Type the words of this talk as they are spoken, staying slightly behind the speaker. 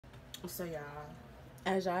So y'all,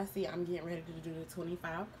 as y'all see, I'm getting ready to do the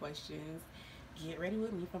 25 questions. Get ready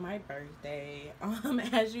with me for my birthday.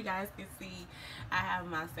 As you guys can see, I have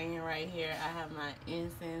my saying right here. I have my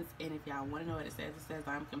incense, and if y'all want to know what it says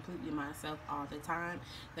I'm completely myself all the time.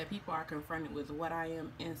 That people are confronted with what I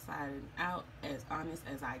am inside and out, as honest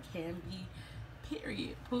as I can be.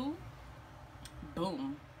 Period. Pooh.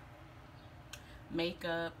 Boom.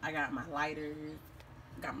 Makeup. I got my lighters.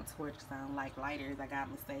 Got my torch because I don't like lighters. I got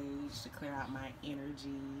my sage to clear out my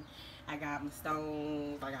energy. I got my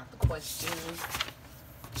stones. I got the questions.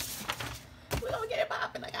 We gonna get it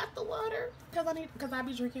popping. I got the water because I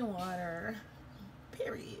be drinking water.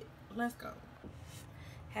 Period. Let's go.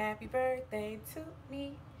 Happy birthday to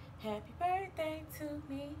me. Happy birthday to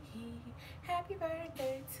me. Happy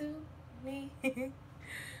birthday to me.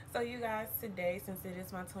 So you guys, today, since it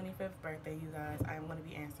is my 25th birthday, you guys, I'm going to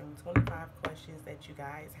be answering 25 questions that you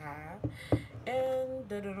guys have. And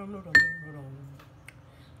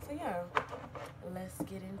so yeah, let's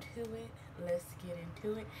get into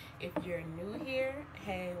it. If you're new here,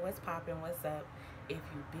 hey, what's poppin', what's up? If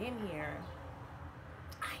you've been here,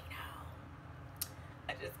 I know,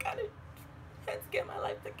 I just gotta had to get my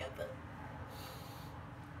life together.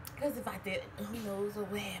 Because if I didn't, who knows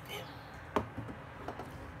what would happen.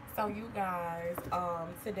 So you guys,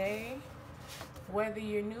 today, whether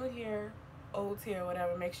you're new here, old here,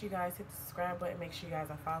 whatever, make sure you guys hit the subscribe button. Make sure you guys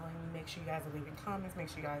are following me. Make sure you guys are leaving comments. Make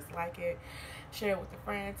sure you guys like it. Share it with a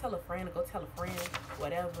friend. Tell a friend to go tell a friend.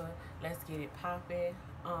 Whatever. Let's get it popping.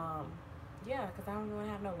 Yeah, because I don't even want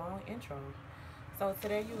to have no long intro. So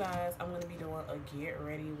today, you guys, I'm going to be doing a get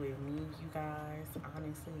ready with me, you guys.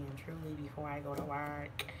 Honestly and truly, before I go to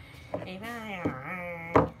work. Like,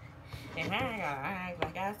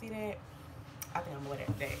 I see that. I think I'm with it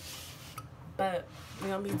today. But we're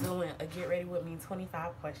going to be doing a get ready with me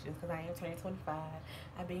 25 questions because I am turning 25.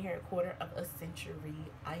 I've been here a quarter of a century,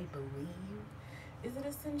 I believe. Is it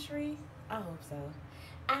a century? I hope so.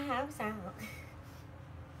 I hope so.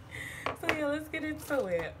 So yeah, let's get into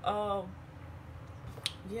it.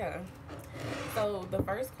 Yeah. So the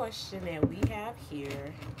first question that we have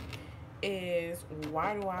here is,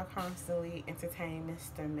 why do I constantly entertain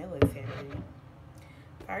Mr. Military?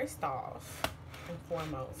 First off and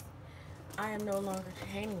foremost, I am no longer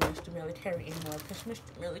entertaining Mr. Military anymore because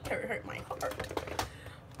Mr. Military hurt my heart.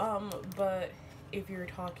 But if you're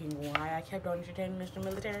talking why I kept on entertaining Mr.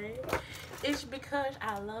 Military, it's because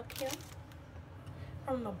I loved him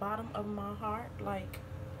from the bottom of my heart, like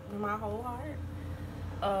my whole heart.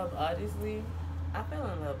 Honestly, I fell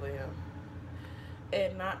in love with him,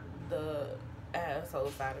 and not the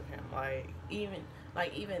asshole side of him.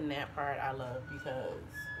 Even that part I love, because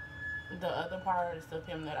the other parts of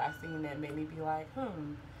him that I seen that made me be like,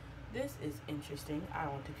 this is interesting, I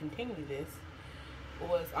want to continue this,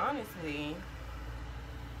 was honestly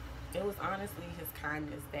his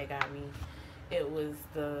kindness that got me. It was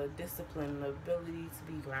the discipline, the ability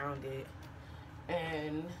to be grounded,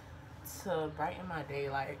 and to brighten my day.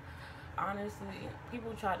 Like, honestly,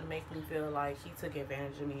 people tried to make me feel like he took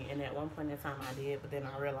advantage of me, and at one point in time I did, but then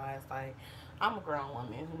I realized, like, I'm a grown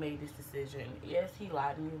woman who made this decision. Yes, he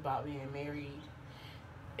lied to me about being married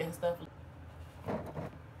and stuff.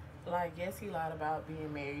 Like, yes, he lied about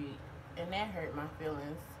being married, and that hurt my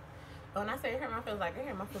feelings. When I say it hurt my feelings, like, it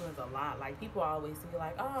hurt my feelings a lot. Like, people always be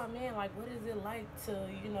like, oh man, like, what is it like to,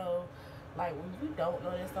 like, when you don't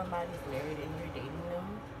know that somebody's married and you're dating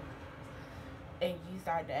them, and you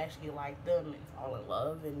start to actually like them and fall in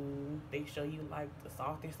love, and they show you like the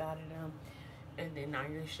softer side of them, and then now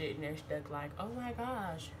you're sitting there stuck like, oh my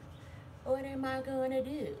gosh, what am I gonna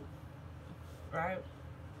do? Right?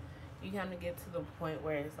 You kind of get to the point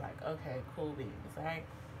where it's like, okay, cool beans, right?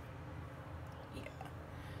 Yeah.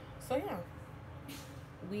 So yeah,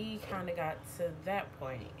 we kind of got to that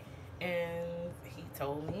point, and he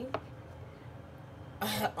told me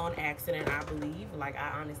on accident, I believe. Like,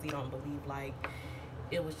 I honestly don't believe, like,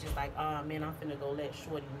 it was just like, oh man, I'm finna go let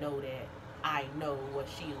Shorty know that I know what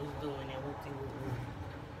she was doing and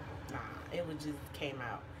whoopty-whoop. Nah, it was just came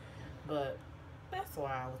out. But that's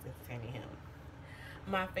why I was entertaining him.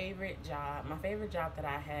 My favorite job that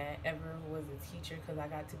I had ever was a teacher, because I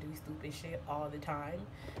got to do stupid shit all the time,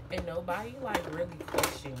 and nobody like really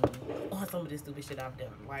questioned me on some of the stupid shit I've done.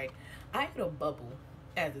 Like, I ate a bubble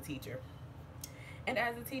as a teacher, and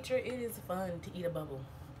as a teacher, it is fun to eat a bubble.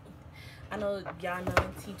 I know y'all know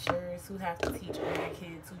teachers who have to teach older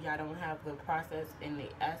kids who y'all don't have the process and the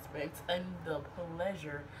aspects and the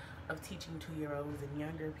pleasure of teaching 2-year-olds and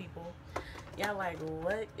younger people. Y'all like,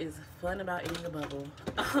 what is fun about eating a bubble?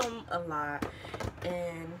 A lot.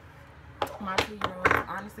 And My 2-year-olds,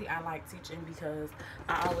 honestly, I like teaching because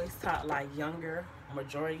I always taught like younger,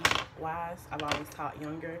 majority wise. I've always taught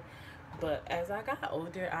younger. But as I got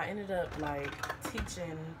older, I ended up like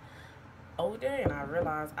teaching older, and I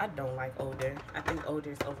realized I don't like older. I think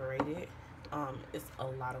older is overrated. It's a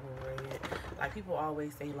lot of overrated. Like people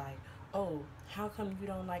always say like, oh, how come you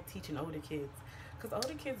don't like teaching older kids? Because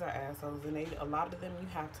older kids are assholes, and a lot of them you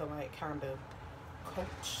have to like kind of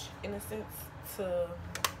coach in a sense to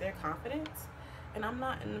their confidence. And I'm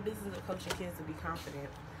not in the business of coaching kids to be confident.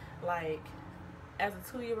 Like as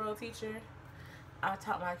a 2-year-old teacher, I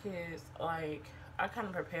taught my kids, like I kind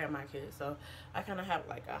of prepared my kids, so I kind of have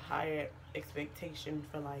like a higher expectation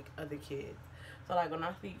for like other kids. So like when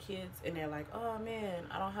I see kids and they're like, oh man,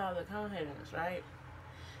 I don't have the confidence, right?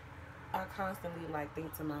 I constantly like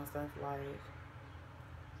think to myself like,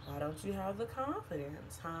 why don't you have the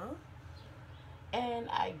confidence, huh? And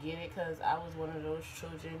I get it because I was one of those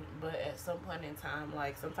children, but at some point in time,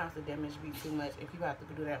 like sometimes the damage be too much and people have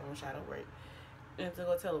to do their own shadow work. And to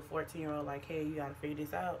go tell a 14-year-old like, hey, you gotta figure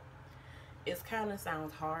this out, it kind of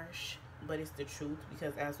sounds harsh, but it's the truth,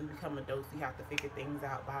 because as we become adults, we have to figure things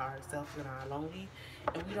out by ourselves and our lonely,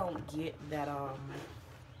 and we don't get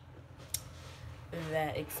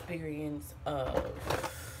that experience of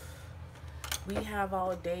we have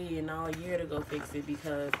all day and all year to go fix it.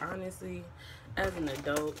 Because honestly, as an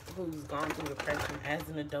adult who's gone through depression as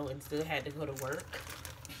an adult and still had to go to work,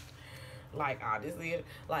 like honestly,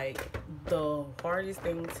 like the hardest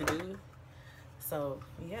thing to do. So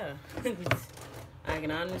yeah, I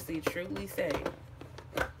can honestly truly say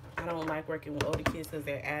I don't like working with older kids because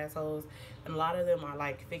they're assholes, and a lot of them are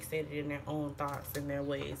like fixated in their own thoughts and their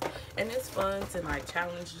ways, and it's fun to like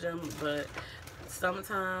challenge them, but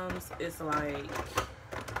sometimes it's like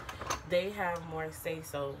they have more say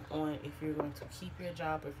so on if you're going to keep your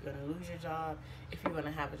job, if you're going to lose your job, if you're going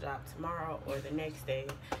to have a job tomorrow or the next day,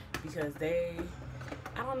 because I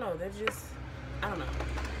don't know, I don't know.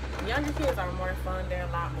 Younger kids are more fun. They're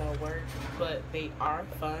a lot more work, but they are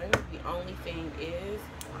fun. The only thing is,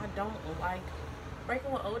 I don't like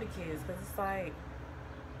working with older kids because it's like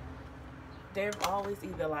they're always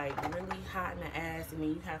either like really hot in the ass, and then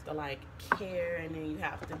you have to like care, and then you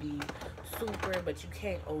have to be super, but you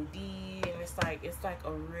can't OD, and it's like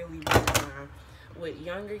a really big time. With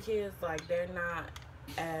younger kids, like they're not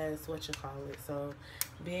as what you call it. So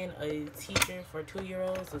being a teacher for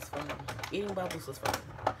 2-year-olds was fun. Eating bubbles was fun.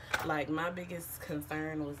 Like my biggest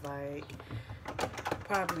concern was like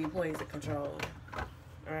probably poison control,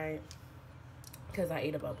 right? Because I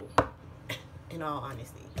ate a bubble. In all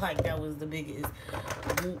honesty, like that was the biggest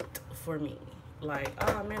whoop for me. Like,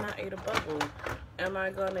 oh man, I ate a bubble. Am I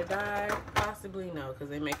gonna die? Possibly no, because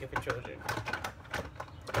they make it for children.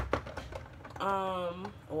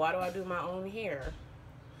 Why do I do my own hair?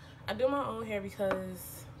 I do my own hair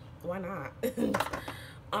because why not?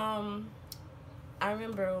 I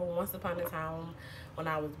remember once upon a time when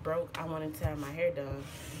I was broke, I wanted to have my hair done,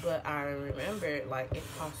 but I remembered like it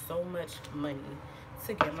cost so much money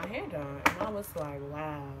to get my hair done, and I was like,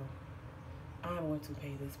 wow, I'm going to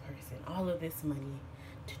pay this person all of this money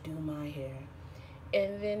to do my hair,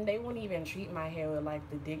 and then they wouldn't even treat my hair with like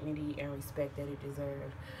the dignity and respect that it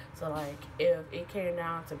deserved. So like if it came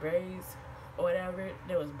down to braids or whatever,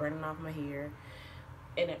 they was burning off my hair.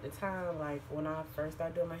 And at the time, like when I first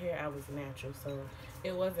started doing my hair, I was natural, so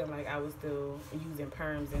it wasn't like I was still using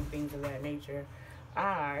perms and things of that nature.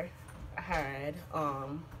 I had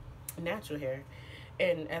natural hair,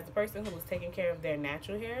 and as a person who was taking care of their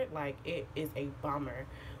natural hair, like it is a bummer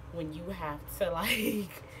when you have to like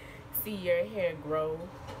see your hair grow,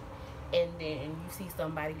 and then you see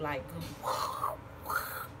somebody like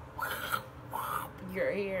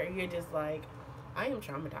your hair, you're just like, I am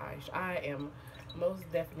traumatized. I am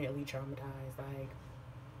most definitely traumatized. Like,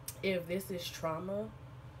 if this is trauma,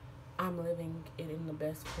 I'm living it in the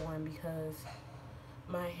best form, because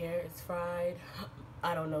my hair is fried.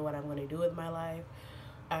 I don't know what I'm gonna do with my life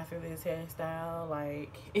after this hairstyle.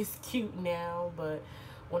 Like, it's cute now, but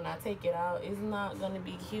when I take it out, it's not gonna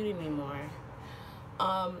be cute anymore.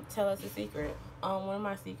 Tell us a secret. One of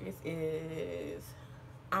my secrets is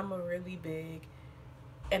I'm a really big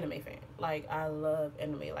anime fan. Like, I love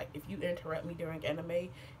anime. Like, if you interrupt me during anime,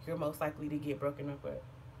 you're most likely to get broken up with.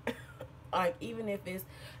 Like, even if it's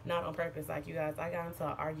not on purpose. Like, you guys, I got into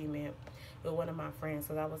an argument with one of my friends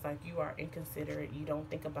because I was like, you are inconsiderate, you don't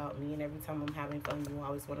think about me, and every time I'm having fun, you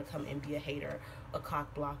always want to come and be a hater, a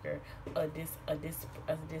cock blocker, a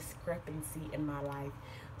discrepancy in my life.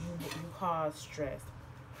 You cause stress.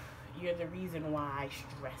 You're the reason why I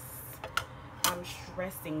stress. I'm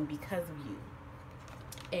stressing because of you.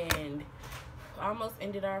 And I almost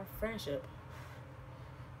ended our friendship.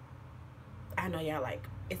 I know y'all like,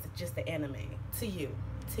 it's just the anime. To you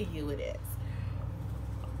it is.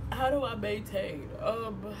 How do I maintain? As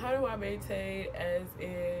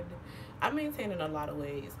in, I maintain in a lot of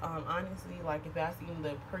ways. Honestly, like if y'all seen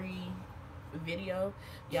the pre-video,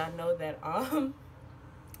 y'all know that I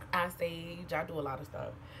sage. I do a lot of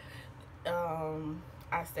stuff.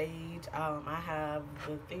 I sage. I have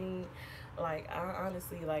the thing. Like I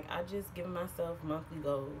honestly, like I just give myself monthly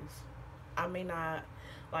goals. I may not,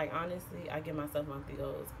 like honestly, I give myself monthly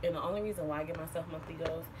goals, and the only reason why I give myself monthly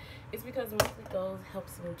goals is because monthly goals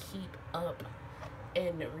helps me keep up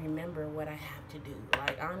and remember what I have to do.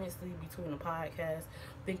 Like honestly, between the podcast,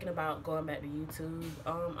 thinking about going back to YouTube,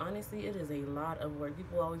 honestly, it is a lot of work.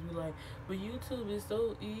 People always be like, but YouTube is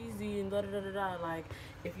so easy and da da da da da. Like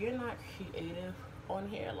if you're not creative on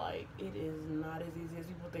here, like it is not as easy as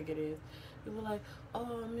people think it is. People like,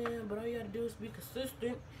 oh man, but all you gotta do is be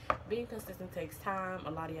consistent. Being consistent takes time. A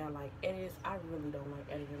lot of y'all like edits. I really don't like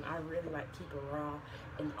editing. I really like keep it raw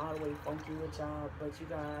and all the way funky with y'all. But you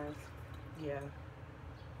guys, yeah.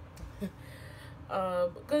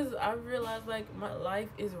 Because I realized like my life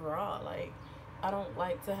is raw. Like I don't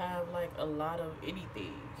like to have like a lot of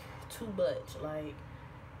anything too much. Like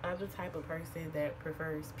I'm the type of person that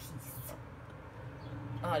prefers peace.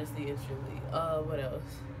 Honestly and truly. What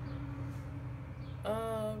else?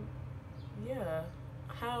 Yeah.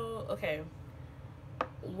 Okay.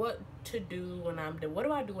 What to do when what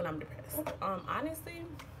do I do when I'm depressed? Honestly,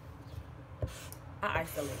 I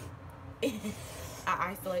isolate.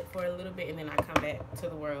 I isolate for a little bit and then I come back to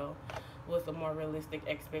the world with a more realistic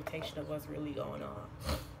expectation of what's really going on.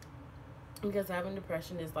 Because having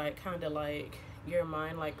depression is like kind of like your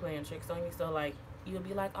mind like playing tricks on you. So like you'll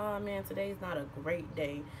be like, oh man, today's not a great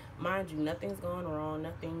day. Mind you, nothing's going wrong.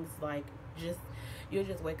 Nothing's like just, you'll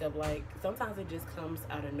just wake up like, sometimes it just comes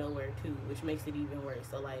out of nowhere too, which makes it even worse.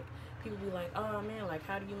 So like people be like, oh man, like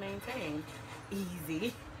how do you maintain?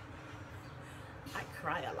 Easy. I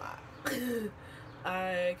cry a lot.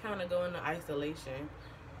 I kind of go into isolation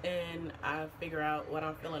and I figure out what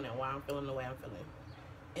I'm feeling and why I'm feeling the way I'm feeling.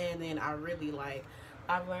 And then I really like,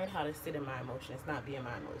 I've learned how to sit in my emotions, not be in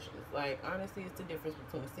my emotions. Like, honestly, it's the difference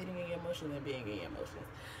between sitting in your emotions and being in your emotions.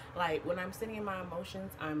 Like, when I'm sitting in my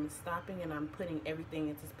emotions, I'm stopping and I'm putting everything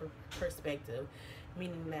into perspective.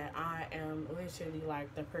 Meaning that I am literally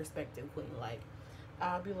like the perspective queen. Like,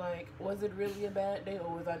 I'll be like, was it really a bad day,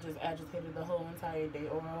 or was I just agitated the whole entire day,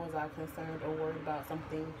 or was I concerned or worried about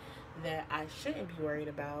something that I shouldn't be worried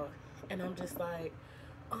about? And I'm just like,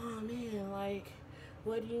 oh man, like,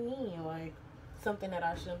 what do you mean? Like, something that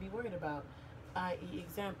I shouldn't be worried about. I.e.,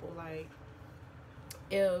 example, like,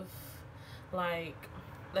 if, like,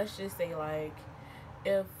 let's just say, like,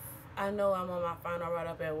 if I know I'm on my final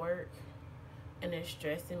write-up at work, and it's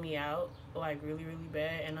stressing me out, like, really, really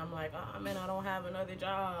bad, and I'm like, oh, man, I don't have another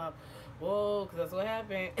job. Whoa, because that's what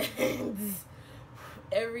happened.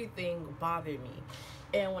 Everything bothered me.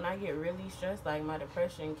 And when I get really stressed, like, my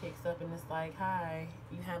depression kicks up, and it's like, hi,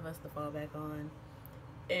 you have us to fall back on.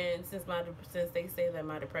 And since they say that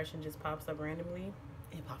my depression just pops up randomly,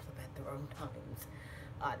 it pops up at the wrong times,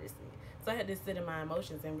 honestly. So I had to sit in my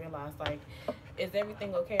emotions and realize, like, is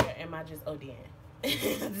everything okay, or am I just ODing?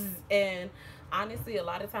 And honestly, a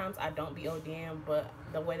lot of times I don't be ODing, but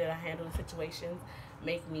the way that I handle the situations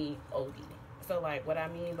make me OD. So, like, what I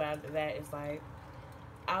mean by that is, like,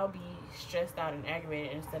 I'll be stressed out and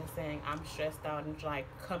aggravated instead of saying I'm stressed out and, like,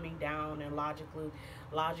 coming down and logically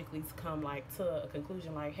come, like, to a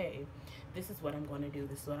conclusion, like, hey, this is what I'm going to do,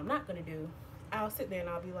 this is what I'm not going to do. I'll sit there and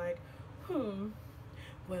I'll be like,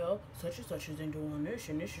 well, such and such isn't doing this,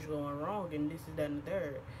 and this is going wrong, and this is that and the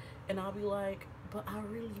third. And I'll be like, but I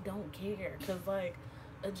really don't care, because, like,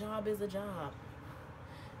 a job is a job.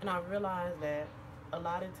 And I realized that a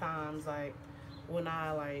lot of times, like, when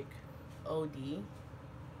I, like, OD,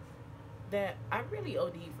 that I really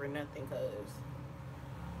OD for nothing, because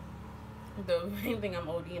the main thing I'm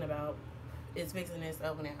ODing about is fixing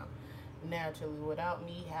itself now, naturally, without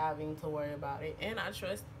me having to worry about it. And I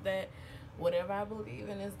trust that whatever I believe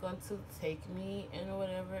in is going to take me and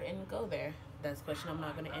whatever and go there. That's a question I'm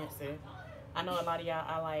not going to answer. I know a lot of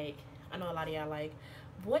y'all like,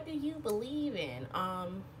 what do you believe in?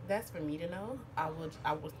 That's for me to know. I was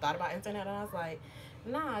thought about answering that, and I was like,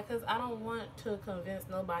 nah, because I don't want to convince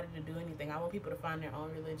nobody to do anything. I want people to find their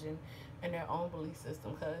own religion and their own belief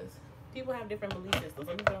system, because people have different belief systems.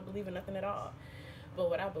 Some people don't believe in nothing at all. But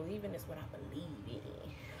what I believe in is what I believe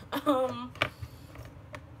in.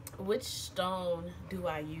 Which stone do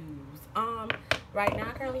I use? Right now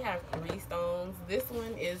I currently have 3 stones. This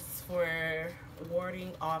one is for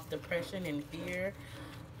warding off depression and fear.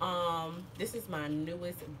 This is my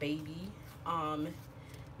newest baby.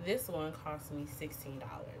 This one cost me $16.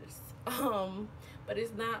 But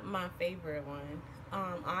it's not my favorite one.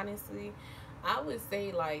 Honestly, I would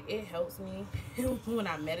say like it helps me when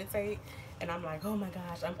I meditate and I'm like, oh my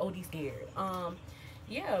gosh, I'm OD scared.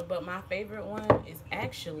 Yeah, but my favorite one is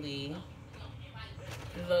actually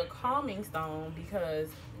the calming stone, because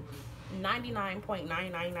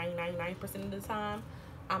 99.99999% of the time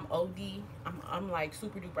I'm OD. I'm like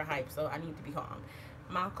super duper hype, so I need to be calm.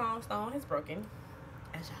 My calm stone is broken.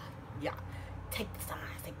 Yeah, take the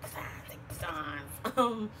signs, take the signs, take the signs.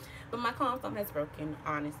 But my calm stone has broken,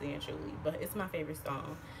 honestly and truly. But it's my favorite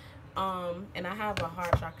stone. And I have a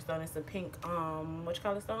heart chakra stone. It's a pink what you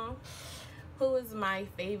call it stone. Who is my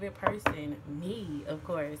favorite person? Me, of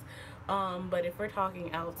course. But if we're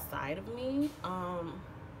talking outside of me,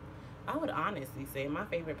 I would honestly say my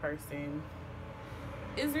favorite person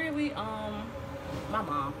is really my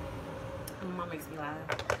mom. My mom makes me laugh.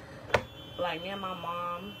 Like, me and my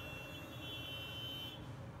mom,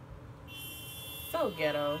 so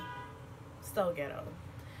ghetto. So ghetto.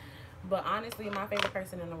 But honestly, my favorite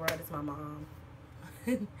person in the world is my mom.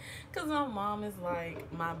 Because my mom is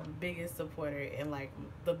like my biggest supporter and like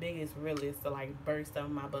the biggest realist to like burst some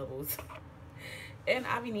of my bubbles. And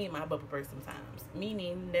I be needing my bubble burst sometimes.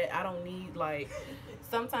 Meaning that I don't need like,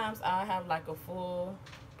 sometimes I have like a full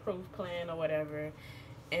proof plan or whatever.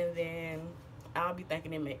 And then I'll be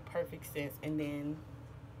thinking it make perfect sense. And then,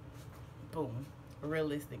 boom,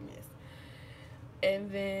 realisticness. And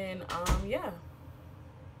then, yeah.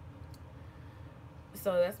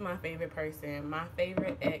 So that's my favorite person. My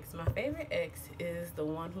favorite ex is the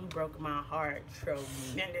one who broke my heart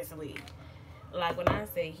tremendously. Like, when I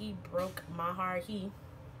say he broke my heart, he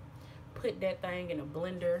put that thing in a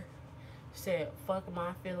blender, said fuck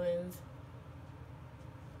my feelings,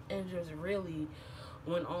 and just really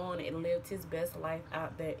went on and lived his best life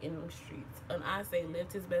out there in the streets. And I say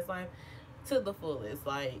lived his best life to the fullest.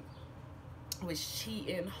 Like, was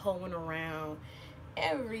cheating, hoeing around,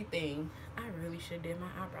 everything. I really should did my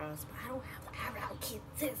eyebrows, but I don't have the eyebrow kit,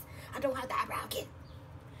 sis. I don't have the eyebrow kit.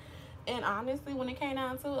 And honestly, when it came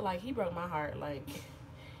down to it, like, he broke my heart. Like,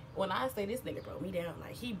 when I say this nigga broke me down,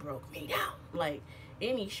 like, he broke me down. Like,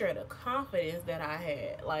 any shred of confidence that I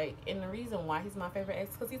had. Like, and the reason why he's my favorite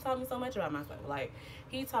ex, because he taught me so much about myself. Like,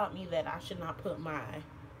 he taught me that I should not put my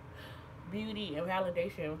beauty and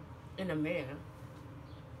validation in a man.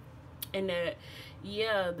 And that,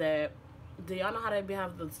 yeah, that, do y'all know how they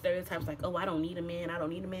have the stereotypes like, oh, I don't need a man, I don't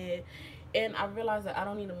need a man. And I realized that I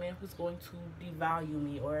don't need a man who's going to devalue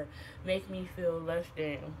me or make me feel less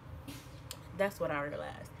than. That's what I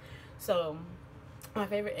realized. So, my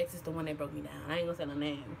favorite ex is the one that broke me down. I ain't gonna say no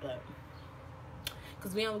name, but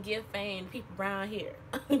because we don't give fame to people around here.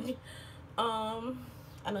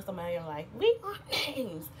 I know somebody are like, we want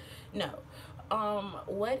names. No.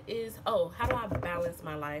 What is, how do I balance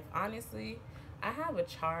my life? Honestly, I have a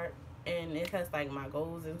chart and it has like my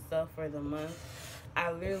goals and stuff for the month. I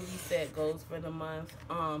literally set goals for the month.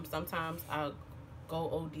 Sometimes I'll go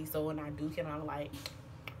OD, so when I do hit, I'm like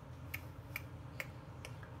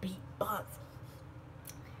beatbox.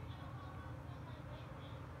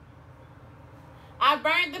 I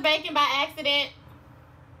burned the bacon by accident.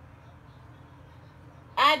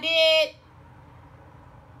 I did.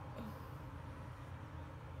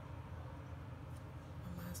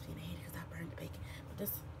 My mom's being hated because I burned the bacon. But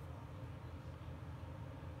this.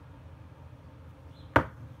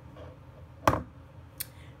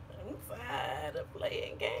 I'm tired of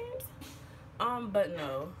playing games. But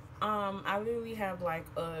no. I literally have like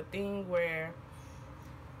a thing where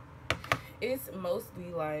it's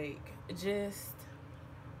mostly like just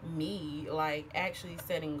me, like actually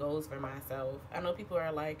setting goals for myself. I know people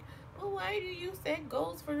are like, well, why do you set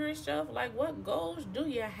goals for yourself? Like, what goals do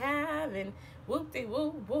you have? And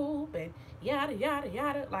whoop-de-whoop-whoop and yada yada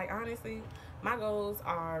yada. Like, honestly, my goals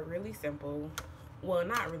are really simple. Well,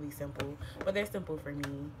 not really simple, but they're simple for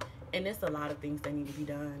me. And it's a lot of things that need to be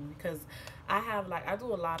done because I do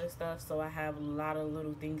a lot of stuff, so I have a lot of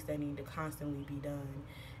little things that need to constantly be done.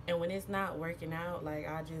 And when it's not working out, like,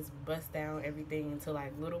 I just bust down everything into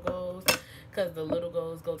like little goals, because the little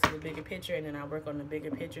goals go to the bigger picture, and then I work on the bigger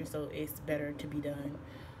picture, so it's better to be done.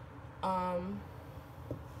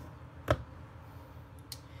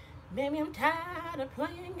 Baby, I'm tired of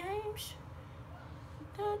playing games.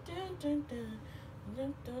 Dun, dun, dun, dun,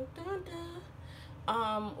 dun, dun, dun, dun.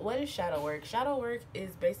 What is shadow work? Shadow work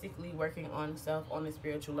is basically working on self on a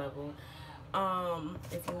spiritual level.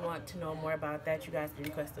 If you want to know more about that, you guys can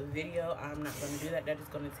request a video. I'm not going to do that. That is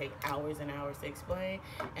going to take hours and hours to explain.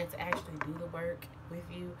 And to actually do the work with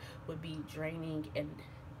you would be draining and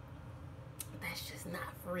that's just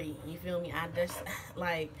not free. You feel me? I just,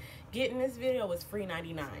 like, getting this video is free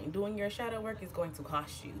 99. Doing your shadow work is going to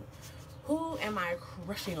cost you. Who am I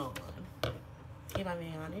crushing on? If I'm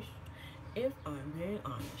being honest. If I'm being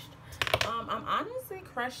honest. I'm honestly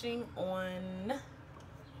crushing on...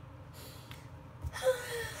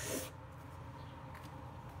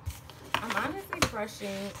 I'm honestly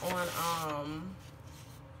crushing on,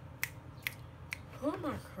 who am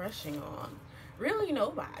I crushing on? Really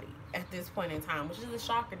nobody at this point in time, which is a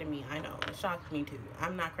shocker to me. I know, it shocked me too.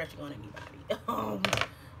 I'm not crushing on anybody.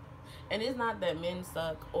 And it's not that men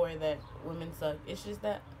suck or that women suck. It's just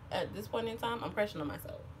that at this point in time, I'm crushing on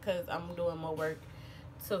myself because I'm doing more work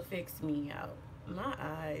to fix me out. My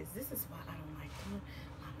eyes, this is why I don't like doing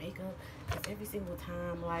my makeup, because every single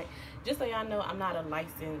time, like, just so y'all know, I'm not a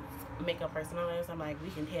licensed makeup person. I'm like, we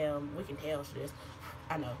can tell she just,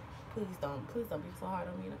 I know. Please don't be so hard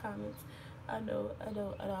on me in the comments. I know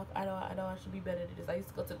I should be better than this. I used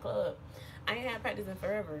to go to the club. I ain't had practice in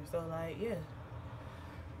forever, so like, yeah.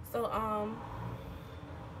 So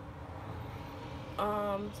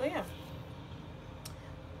so yeah.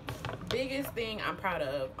 Biggest thing I'm proud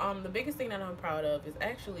of. The biggest thing that I'm proud of is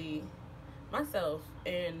actually myself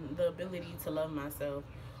and the ability to love myself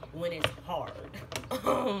when it's hard.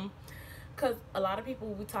 Because a lot of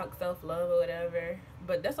people, we talk self-love or whatever,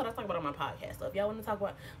 but that's what I talk about on my podcast. So if y'all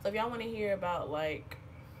want to hear about like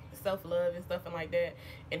self-love and stuff and like that,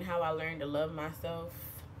 and how I learned to love myself,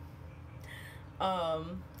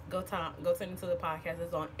 go tune into the podcast.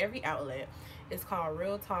 It's on every outlet. It's called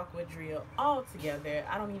Real Talk with Drill, all together.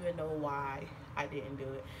 I don't even know why I didn't do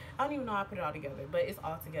it. I don't even know how I put it all together, but it's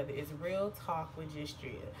all together. It's Real Talk with Just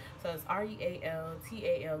Drill. So it's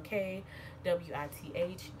RealTalkwithDria.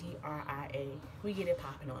 We get it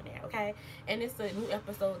popping on there, okay? And it's a new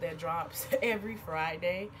episode that drops every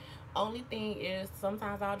Friday. Only thing is,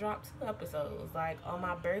 sometimes I'll drop 2 episodes. Like on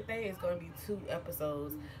my birthday, it's going to be 2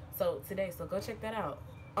 episodes. So today, so go check that out.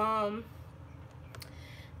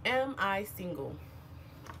 Am I single?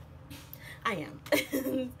 I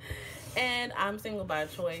am. And I'm single by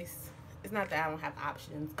choice. It's not that I don't have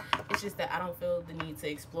options. It's just that I don't feel the need to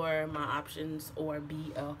explore my options or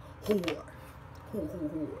be a whore.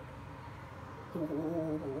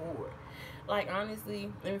 Like,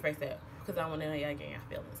 honestly, let me phrase that, because I want to know y'all getting your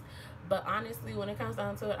feelings. But honestly, when it comes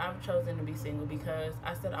down to it, I've chosen to be single because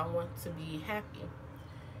I said I want to be happy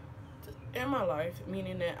in my life,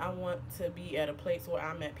 meaning that I want to be at a place where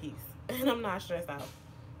I'm at peace and I'm not stressed out.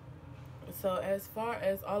 So as far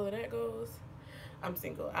as all of that goes, I'm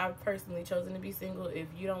single. I've personally chosen to be single. If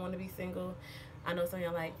you don't want to be single, I know some of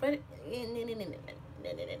y'all like, but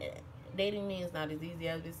dating me is not as easy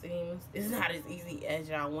as it seems. It's not as easy as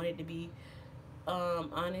y'all want it to be.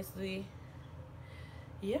 Honestly,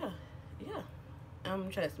 yeah.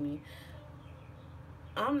 Trust me,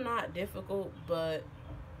 I'm not difficult, but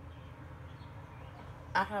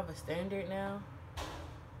I have a standard now,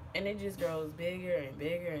 and it just grows bigger and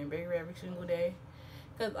bigger and bigger every single day,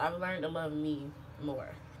 because I've learned to love me more,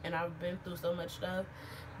 and I've been through so much stuff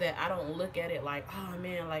that I don't look at it like, oh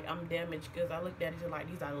man, like I'm damaged, because I looked at it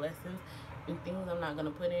like these are lessons and things I'm not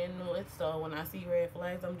gonna put in with. So when I see red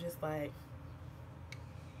flags, I'm just like,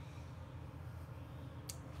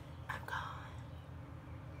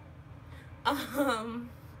 I'm gone.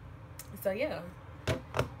 So yeah,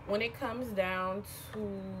 when it comes down to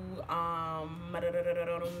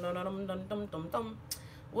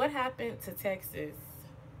what happened to Texas,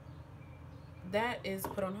 that is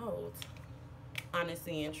put on hold.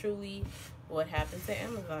 Honestly and truly, what happened to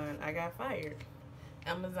Amazon? I got fired.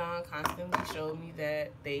 Amazon constantly showed me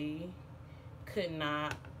that they could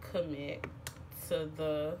not commit to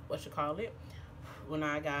the, when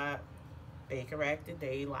I got Baker acted,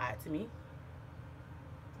 they lied to me.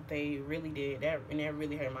 They really did that, and that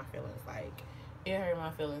really hurt my feelings. Like, it hurt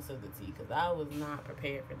my feelings to the T, because I was not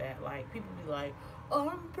prepared for that. Like, people be like, oh,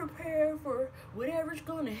 I'm prepared for whatever's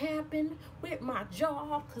gonna happen with my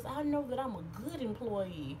job, because I know that I'm a good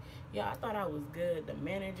employee. Yeah, I thought I was good. The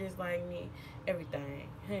managers like me, everything.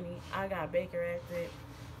 Honey, I got Baker acted.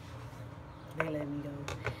 They let me go.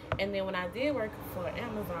 And then when I did work for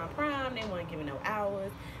Amazon Prime, they weren't giving no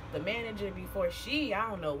hours. The manager before I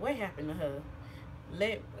don't know what happened to her,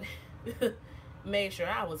 made sure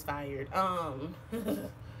I was fired.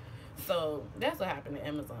 So that's what happened to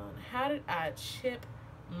Amazon. How did I chip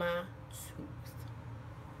my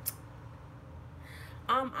tooth?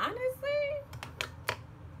 Honestly,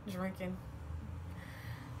 drinking.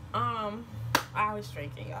 I was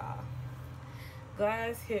drinking, y'all.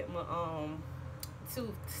 Glass hit my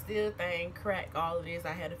tooth, still thing, crack, all of this.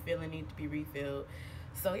 I had a feeling need to be refilled.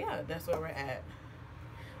 So yeah, that's where we're at.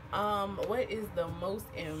 What is the most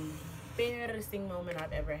embarrassing moment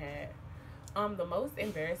I've ever had? The most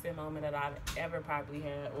embarrassing moment that I've ever probably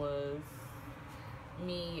had was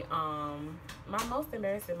me. My most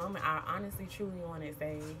embarrassing moment, I honestly, truly want to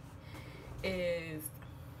say, is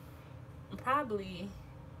probably,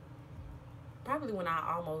 probably when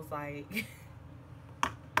I almost like,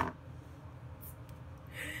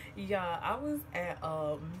 yeah, I was at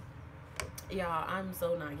yeah, I'm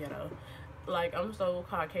so not ghetto. Like, I'm so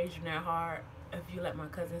Caucasian at heart. If you let my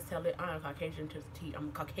cousins tell it, I'm Caucasian to the T.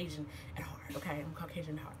 I'm Caucasian at heart, okay? I'm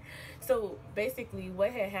Caucasian at heart. So basically,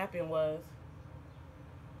 what had happened was,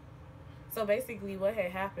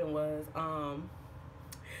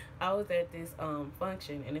 I was at this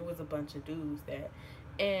function, and it was a bunch of dudes that,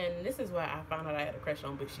 and this is why I found out I had a crush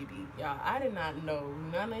on Bushy B. Y'all, I did not know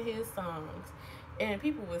none of his songs, and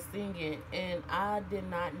people was singing, and I did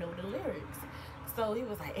not know the lyrics. So he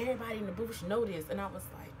was like, everybody in the booth should know this, and I was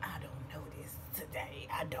like, I don't know this today.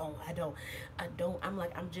 I don't. I'm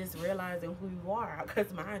like, I'm just realizing who you are,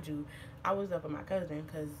 because mind you, I was up with my cousin,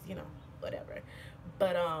 because whatever.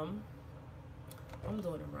 But I'm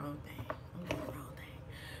doing the wrong thing.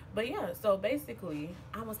 But yeah, so basically,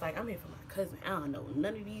 I was like, I'm here for my cousin. I don't know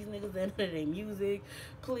none of these niggas, none of their music.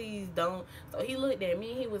 Please don't. So he looked at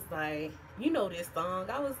me. He was like, you know this song?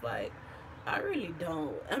 I was like, I really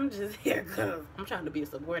don't. I'm just here because I'm trying to be a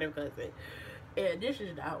supportive cousin. And this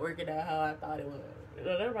is not working out how I thought it was.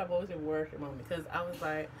 That was my most embarrassing moment, because I was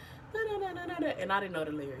like, and I didn't know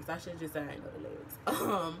the lyrics. I should just say I didn't know the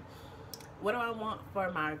lyrics. What do I want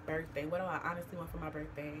for my birthday? What do I honestly want for my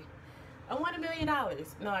birthday? I want $1 million.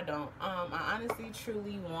 No, I don't. I honestly,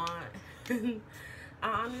 truly want. I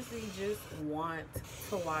honestly just want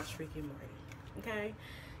to watch Rick and Morty. Okay,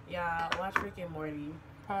 yeah, watch Rick and Morty.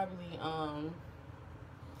 Probably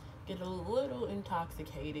get a little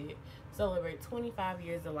intoxicated. Celebrate 25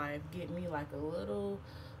 years of life. Get me like a little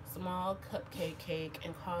small cupcake cake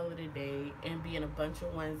and call it a day. And be in a bunch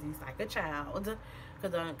of onesies like a child,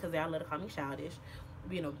 cause y'all let her call me childish.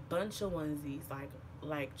 Be in a bunch of onesies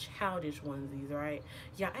like childish onesies, right?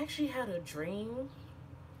 Y'all actually had a dream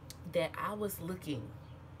that I was looking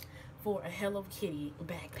for a Hello Kitty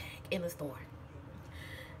backpack in a store.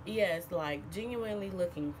 Yes, like genuinely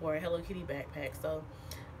looking for a Hello Kitty backpack. So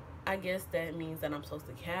I guess that means that I'm supposed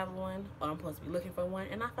to have one, or I'm supposed to be looking for one,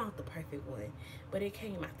 and I found the perfect one, but it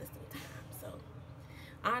came at the same time. So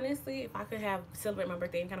honestly, if I could celebrate my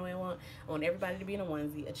birthday any kind of way I want everybody to be in a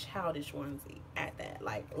onesie, a childish onesie at that,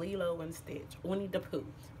 like Lilo and Stitch, Winnie the Pooh,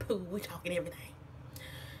 we talking everything.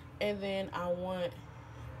 And then I want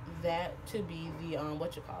that to be the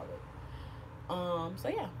so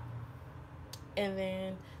yeah. And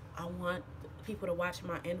then I want people to watch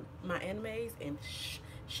my animes and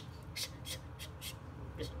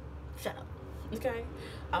shut up. Okay,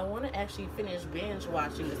 I want to actually finish binge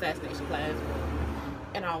watching Assassination Class,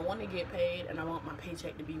 and I want to get paid, and I want my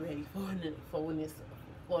paycheck to be ready for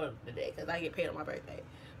the day, because I get paid on my birthday.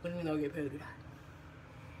 When we don't get paid today.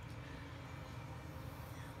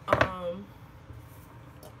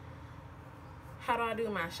 How do I do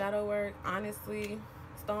my shadow work? Honestly,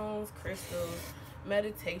 stones, crystals,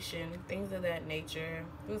 meditation, things of that nature.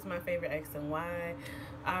 Who's my favorite X and Y?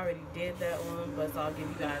 I already did that one, but so I'll give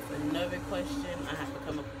you guys another question. I have to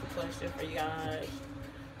come up with a question for you guys.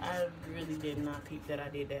 I really did not peep that I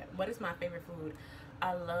did that. What is my favorite food?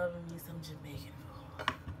 I love me some Jamaican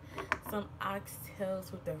food. Some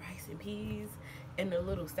oxtails with the rice and peas and the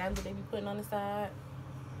little salad they be putting on the side.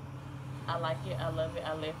 I like it. I love it.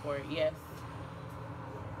 I live for it. Yes.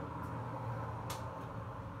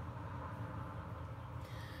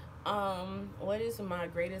 What is my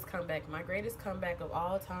greatest comeback? My greatest comeback of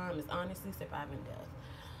all time is honestly surviving death.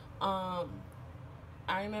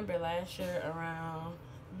 I remember last year around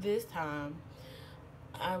this time,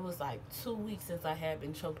 I was like 2 weeks since I had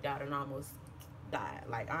been choked out and almost died.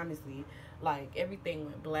 Like, honestly, like everything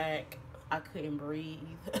went black. I couldn't breathe.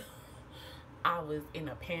 I was in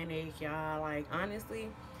a panic, y'all. Like, honestly,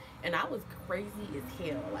 and I was crazy as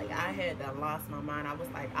hell. Like, I had lost my mind. I was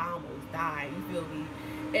like, I almost died. You feel me?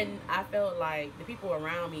 And I felt like the people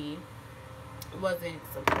around me wasn't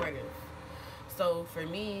supportive. So for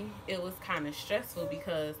me, it was kind of stressful,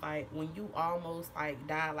 because like when you almost like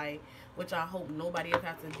die, like, which I hope nobody else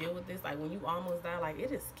has to deal with this. Like, when you almost die, like,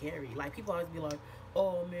 it is scary. Like, people always be like,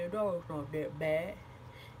 oh man, that was not that bad,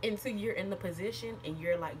 until you're in the position and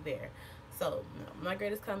you're like there. So my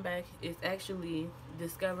greatest comeback is actually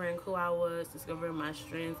discovering who I was, discovering my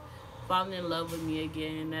strengths, falling in love with me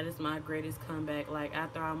again. That is my greatest comeback. Like,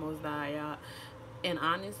 after I almost died, y'all. And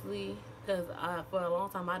honestly, because for a long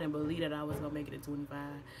time I didn't believe that I was gonna make it to 25.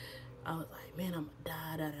 I was like, man, I'm gonna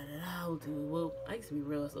die, da da da da. Whoop. I used to be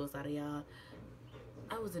real suicidal, y'all.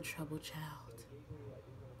 I was a troubled child.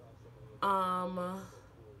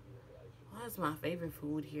 What's my favorite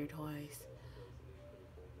food here twice?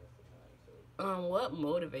 What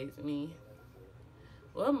motivates me?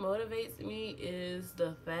 What motivates me is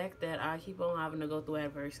the fact that I keep on having to go through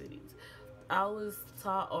adversities. I was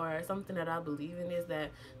taught, or something that I believe in, is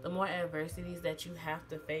that the more adversities that you have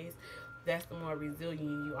to face, that's the more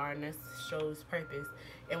resilient you are, and that shows purpose.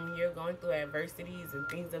 And when you're going through adversities and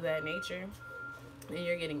things of that nature, and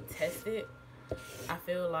you're getting tested, I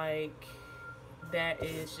feel like that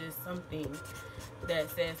is just something that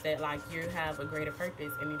says that, like, you have a greater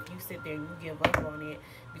purpose. And if you sit there and you give up on it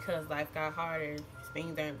because life got harder,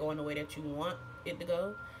 things aren't going the way that you want it to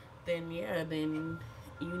go, then yeah, then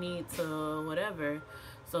you need to whatever.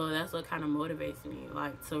 So that's what kind of motivates me,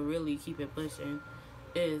 like, to really keep it pushing,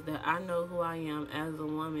 is that I know who I am as a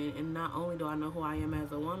woman. And not only do I know who I am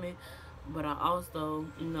as a woman, but I also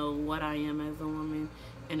know what I am as a woman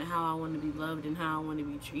and how I want to be loved and how I want to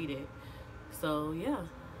be treated. So yeah,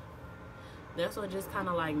 that's what just kind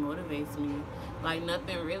of like motivates me. Like,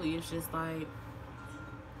 nothing really. It's just like,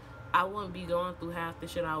 I wouldn't be going through half the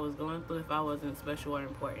shit I was going through if I wasn't special or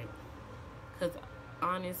important. Because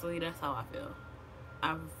honestly, that's how I feel.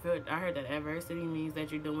 I heard that adversity means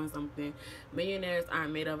that you're doing something. Millionaires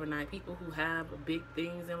aren't made overnight. People who have big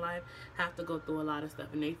things in life have to go through a lot of stuff,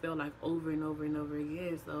 and they feel like over and over and over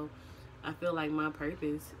again. So I feel like my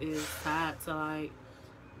purpose is tied to, like,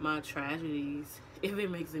 my tragedies, if it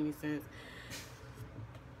makes any sense.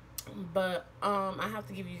 But I have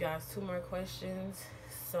to give you guys 2 more questions,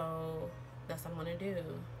 so that's what I'm gonna do.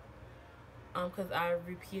 Because I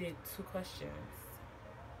repeated 2 questions.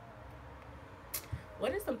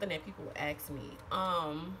 What is something that people ask me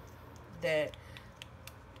that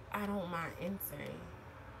I don't mind answering?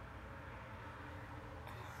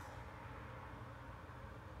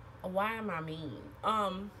 Why am I mean?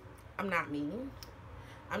 I'm not mean.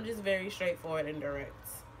 I'm just very straightforward and direct.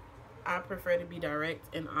 I prefer to be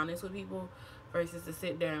direct and honest with people versus to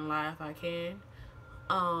sit there and lie if I can.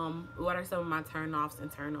 What are some of my turn-offs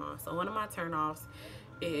and turn-ons? So one of my turn-offs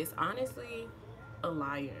is, honestly, a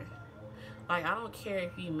liar. Like, I don't care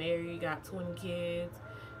if you married, got 20 kids,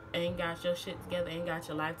 ain't got your shit together, ain't got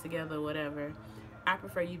your life together, whatever. I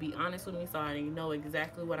prefer you be honest with me so I know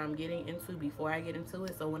exactly what I'm getting into before I get into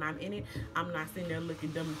it. So when I'm in it, I'm not sitting there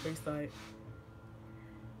looking dumb in the face like.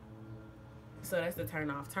 So that's the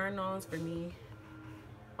turn off. Turn ons for me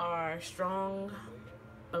are strong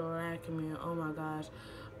black men. Oh my gosh,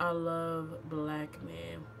 I love black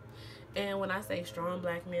men. And when I say strong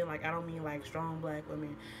black men, like, I don't mean like strong black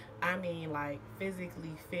women. I mean like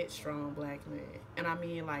physically fit strong black men. And I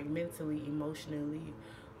mean like mentally, emotionally,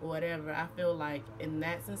 whatever. I feel like in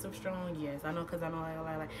that sense of strong, yes. I know, because I know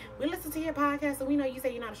like we listen to your podcast, so we know you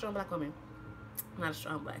say you're not a strong black woman. I'm not a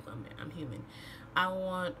strong black woman. I'm human. I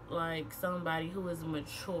want, like, somebody who is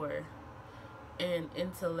mature and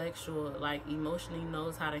intellectual, like, emotionally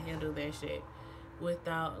knows how to handle their shit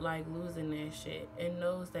without, like, losing their shit, and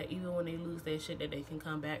knows that even when they lose their shit, that they can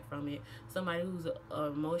come back from it. Somebody who's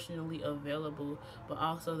emotionally available, but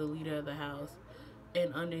also the leader of the house,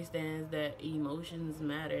 and understands that emotions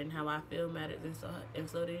matter and how I feel matters, and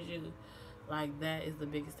so does you. Like, that is the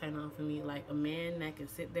biggest turn on for me. Like, a man that can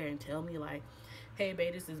sit there and tell me, like, hey,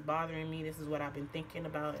 babe, this is bothering me. This is what I've been thinking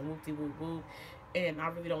about, and whoop-de-whoop-whoop. And I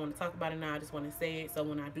really don't want to talk about it now. I just want to say it, so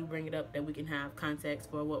when I do bring it up, that we can have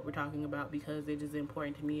context for what we're talking about, because it is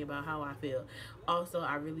important to me about how I feel. Also,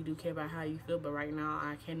 I really do care about how you feel, but right now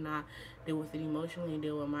I cannot deal with it emotionally and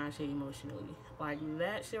deal with my shit emotionally. Like,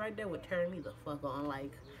 that shit right there would turn me the fuck on.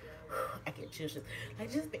 Like, I get chills.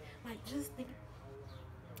 Like, just think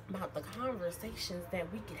about the conversations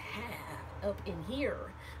that we could have up in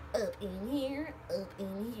here. Up in here.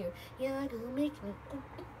 Y'all gonna make me.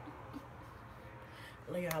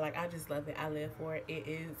 Y'all, like, I just love it. I live for it. It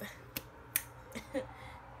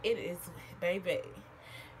is, baby,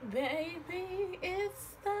 it's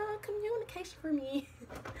the communication for me.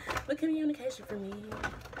 The communication for me.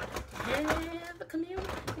 Yeah, the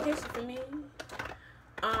communication for me.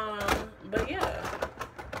 But yeah,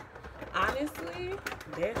 honestly,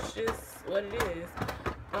 that's just what it is.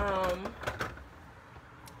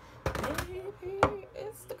 Baby,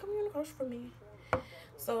 it's the communication for me.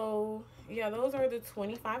 So, yeah, those are the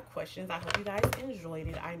 25 questions. I hope you guys enjoyed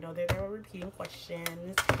it. I know that there were repeating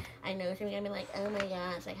questions. I know some of you are gonna be like, oh my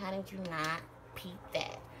gosh, like, how did you not peep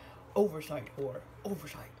that? Oversight, whore.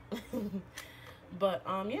 Oversight. But,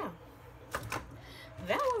 yeah.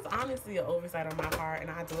 That was honestly an oversight on my part,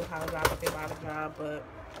 and I do apologize if it bothered y'all, but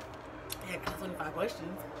Heck, 25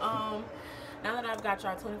 questions. Now that I've got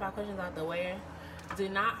y'all 25 questions out the way, do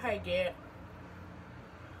not forget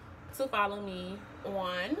to follow me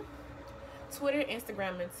on Twitter,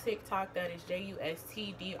 Instagram, and TikTok. That is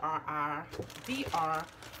JUSTDRRIA__.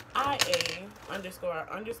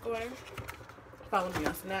 Follow me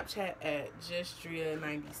on Snapchat at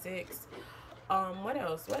JustDria96. What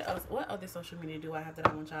else? What other social media do I have that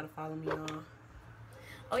I want y'all to follow me on?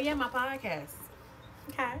 Oh yeah, my podcast.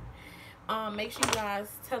 Okay. Make sure you guys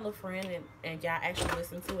tell a friend and y'all actually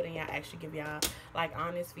listen to it and y'all actually give y'all like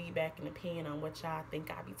honest feedback and opinion on what y'all think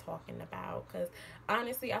I be talking about. Cause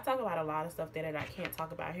honestly, I talk about a lot of stuff that I can't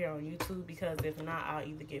talk about here on YouTube, because if not, I'll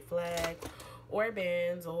either get flagged or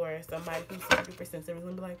bans, or somebody who's super sensitive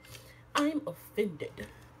and be like, I'm offended.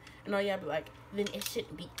 And all y'all be like, then it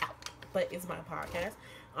shouldn't be out. But it's my podcast.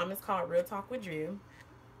 It's called Real Talk with Drew.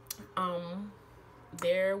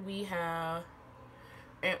 There we have,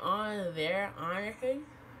 and on there, honestly,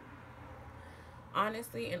 that's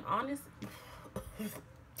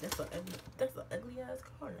an ugly ass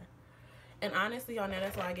corner. And honestly, on there,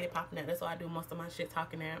 that's why I get it popping at. That's why I do most of my shit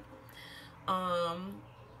talking at.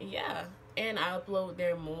 Yeah, and I upload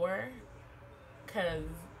there more, cause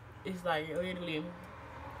it's like literally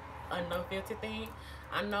a no filter thing.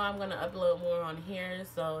 I know I'm gonna upload more on here,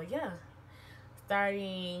 so yeah.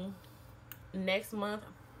 Starting next month,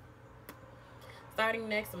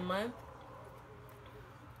 starting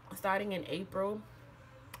in April,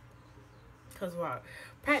 because we're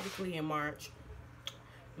practically in March.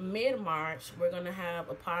 Mid-March, we're gonna have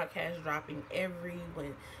a podcast dropping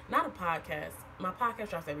not a podcast, my podcast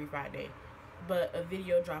drops every Friday, but a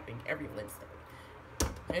video dropping every Wednesday.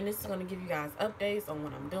 And this is gonna give you guys updates on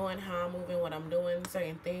what I'm doing, how I'm moving, what I'm doing,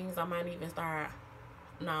 certain things. I might even start,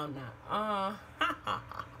 I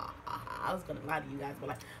was gonna lie to you guys, but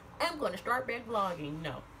like, I'm gonna start back vlogging.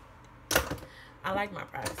 No, I like my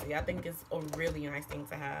privacy. I think it's a really nice thing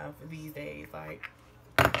to have these days, like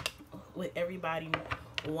with everybody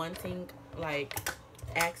wanting like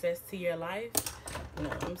access to your life. No,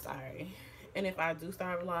 I'm sorry. And if I do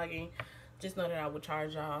start vlogging, just know that I would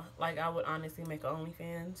charge y'all. Like, I would honestly make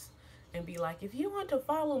OnlyFans and be like, if you want to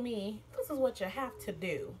follow me, this is what you have to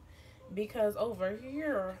do, because over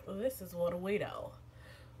here, this is what we do.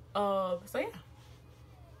 So yeah,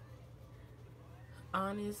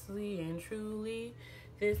 honestly and truly,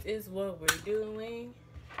 this is what we're doing.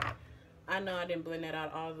 I know I didn't blend that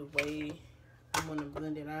out all the way. I'm gonna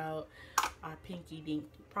blend it out. I pinky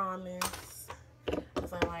dinky promise.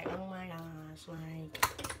 So I'm like, oh my gosh, like,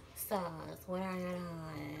 sauce, what are you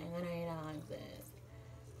doing? What are you doing, sis?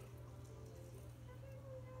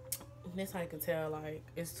 This how you can tell, like,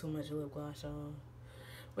 it's too much lip gloss, y'all.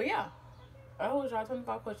 But yeah, I was y'all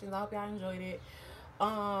 25 questions. I hope y'all enjoyed it.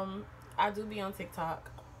 I do be on TikTok.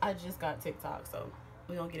 I just got TikTok, so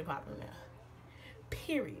we gonna get it popping now.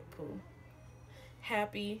 Period, poo.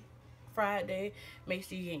 Happy Friday. Make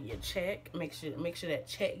sure you're getting your check. Make sure that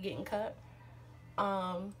check getting cut.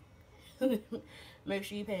 Make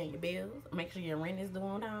sure you paying your bills. Make sure your rent is due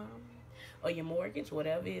on time, or your mortgage,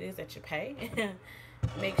 whatever it is that you pay.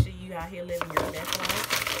 Make sure you out here living your best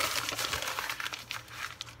life.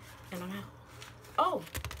 And I'm out. Oh,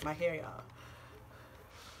 my hair, y'all.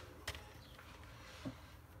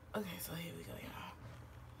 Okay, so here we go, y'all.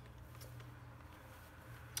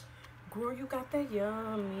 Girl, you got that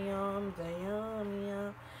yum.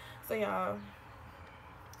 So y'all,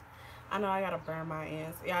 I know I gotta burn my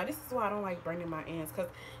ends. Yeah, this is why I don't like burning my ends,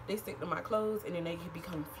 because they stick to my clothes and then they can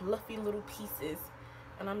become fluffy little pieces.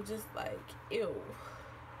 And I'm just like, ew.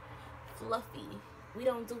 Fluffy. We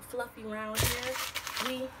don't do fluffy around here.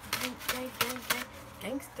 We do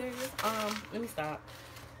gangsters. Let me stop.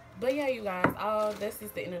 But yeah, you guys, this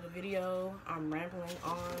is the end of the video. I'm rambling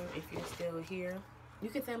on. If you're still here, you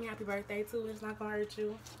can tell me happy birthday too. It's not gonna hurt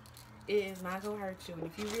you. It is not gonna hurt you. And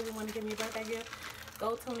if you really want to give me a birthday gift,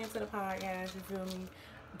 go tune into the podcast, you feel me?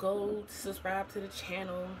 Go subscribe to the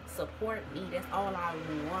channel. Support me. That's all I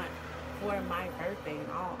want for my birthday, in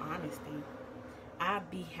all honesty. I'd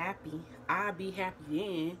be happy. I'd be happy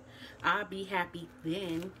then. I'd be happy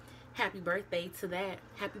then. Happy birthday to that.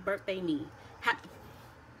 Happy birthday me.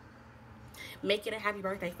 Make it a happy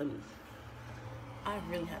birthday for me. I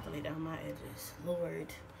really have to lay down my edges.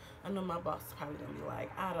 Lord. I know my boss is probably going to be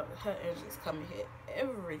like, her edges come here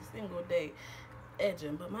every single day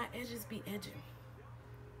edging. But my edges be edging.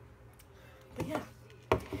 But yeah.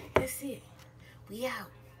 That's it. We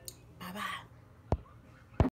out. Bye-bye.